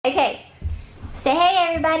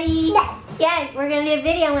everybody. No. Yeah, we're gonna do a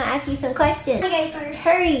video. I'm gonna ask you some questions. Okay, first.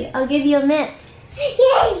 Hurry, I'll give you a minute.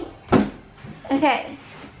 Yay! Okay.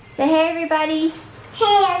 So hey everybody.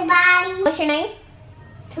 Hey everybody. What's your name?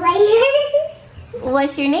 Klaire.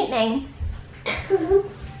 What's your nickname? Don't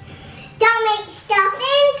make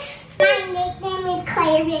stuffings. My nickname is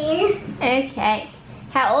Klaire. Okay.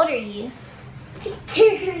 How old are you?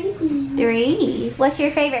 3. 3. What's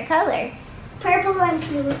your favorite color? Purple and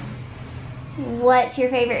blue. What's your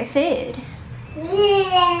favorite food?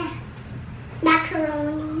 Yeah.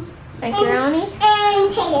 Macaroni. Macaroni?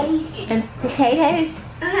 And potatoes. And potatoes?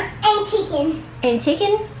 And chicken. And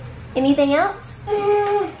chicken? Anything else?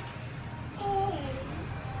 And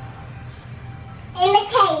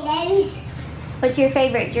potatoes. What's your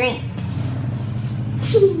favorite drink?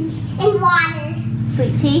 Tea and water.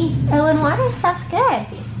 Sweet tea? Oh, and water? That's good.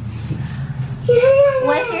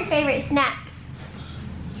 What's your favorite snack?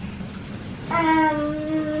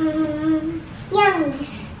 Yummies.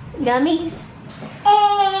 Gummies?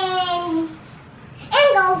 And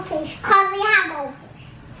goldfish, cause we have goldfish.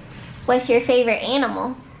 What's your favorite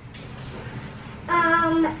animal?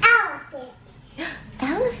 Elephant.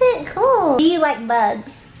 Elephant? Cool. Do you like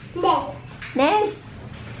bugs? No. No?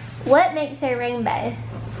 What makes a rainbow?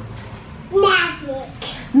 Magic.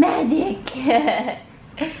 Magic.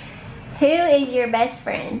 Who is your best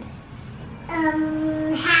friend?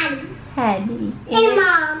 Hattie. Hattie. And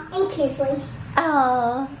Mom. And Kinsley.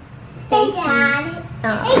 Oh. And Dad.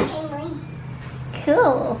 Oh. And Kinsley.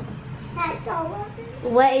 Cool. That's all of it.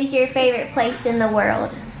 What is your favorite place in the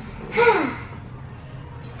world?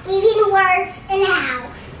 Even worse in the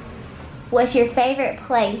house. What's your favorite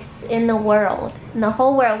place in the world? In the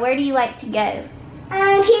whole world? Where do you like to go? To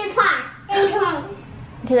the park. And home.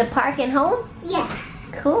 To the park and home? Yeah.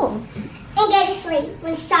 Cool. And go to sleep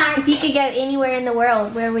when it's dark. If you could go anywhere in the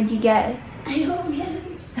world, where would you go? I don't know.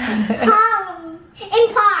 Home.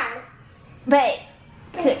 And park. But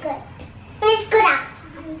It's good. And it's good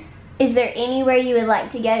outside. is there anywhere you would like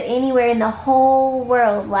to go? Anywhere in the whole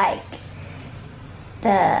world, like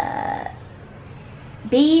the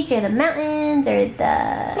beach or the mountains or the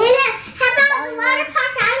How about the water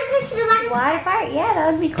park? I want to go to the water park. water park? Yeah,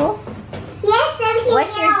 that would be cool. Yes, I'm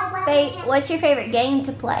here. What's your favorite game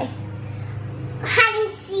to play? Hide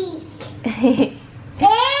and seek. And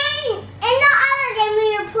the other game we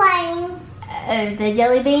were playing. The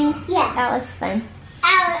jelly beans? Yeah. That was fun. And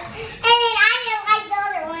then I didn't like the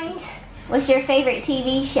other ones. What's your favorite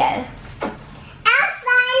TV show?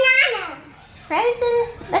 Elsa and Anna. Frozen?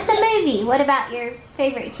 That's a movie. What about your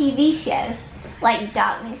favorite TV show? Like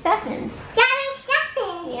Doc McStuffins. Johnny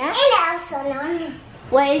Stephens. Yeah. And Elsa and Anna.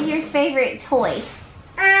 What is your favorite toy?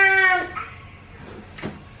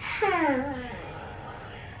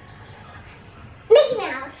 Mickey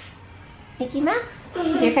Mouse. Mickey Mouse?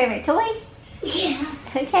 Is your favorite toy? Yeah.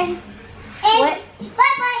 Okay. And, but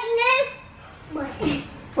you know what?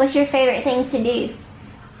 What's your favorite thing to do?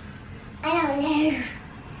 I don't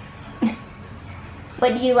know.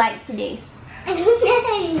 What do you like to do? I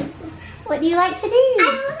don't know. What do you like to do?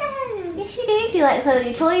 I don't know. Yes, you do. Do you like to play with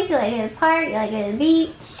your toys? Do you like to go to the park? Do you like to go to the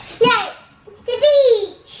beach? No, the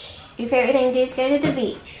beach. Your favorite thing to do is go to the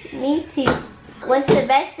beach. Me too. What's the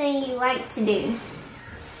best thing you like to do?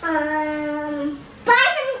 Buy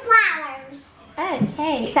some flowers.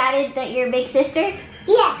 Okay. Excited that you're a big sister?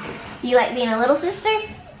 Yeah. Do you like being a little sister?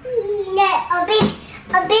 No, a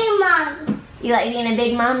big mommy. You like being a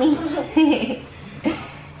big mommy?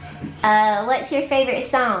 What's your favorite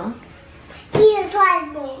song? Jesus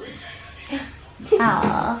loves me.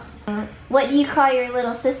 Aww. What do you call your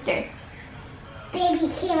little sister? Baby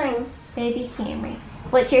Karen. Baby Cameron.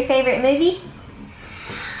 What's your favorite movie?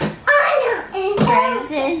 Anna and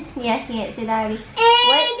Frozen? Yeah, you answered that already.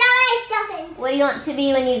 And Johnny Stephens. What do you want to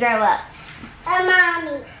be when you grow up? A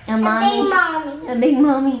mommy. A mommy? A big mommy. A big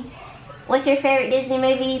mommy. What's your favorite Disney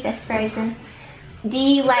movie? That's Frozen. Do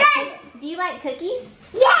you like cookies?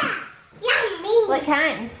 Yeah. Yummy. What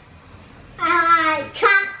kind?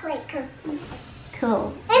 Chocolate cookies.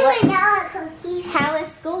 Cool. And vanilla cookies. How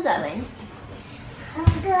is school going?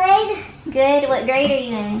 Good. Good. What grade are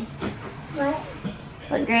you in? What?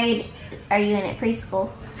 What grade are you in at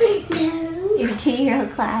preschool? No. Your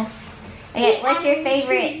 2-year-old class. Okay, what's your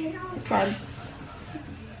favorite subs?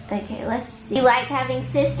 Okay, let's see. You like having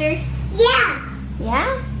sisters? Yeah.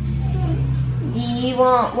 Yeah? Do you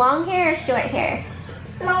want long hair or short hair?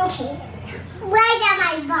 Long hair. Way down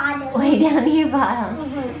my bottom. Way down to your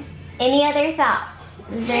bottom. Any other thoughts?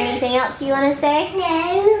 Is there anything else you want to say?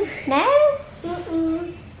 No. No?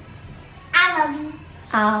 I love you.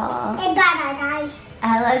 Oh, And bye-bye, guys.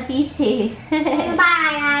 I love you too. Bye,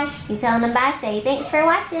 guys. You telling them bye. Say thanks for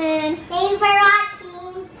watching. Thanks for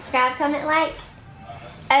watching. Subscribe, comment, like.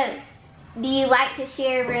 Oh, do you like to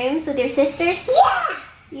share rooms with your sister? Yeah.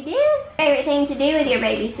 You do? Favorite thing to do with your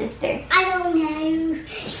baby sister? I don't know.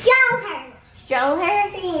 Stroll her. Stroll her?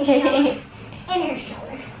 In her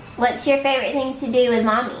stroller. What's your favorite thing to do with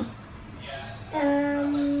mommy? Go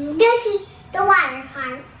to the water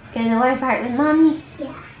park. Go to the water park with mommy?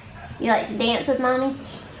 Yeah. You like to dance with mommy?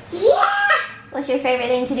 Yeah. What's your favorite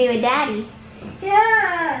thing to do with daddy?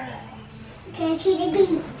 Go to the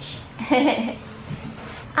beach.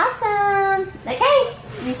 Awesome. Okay.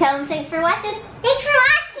 You tell them thanks for watching. Thanks for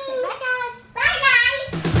watching.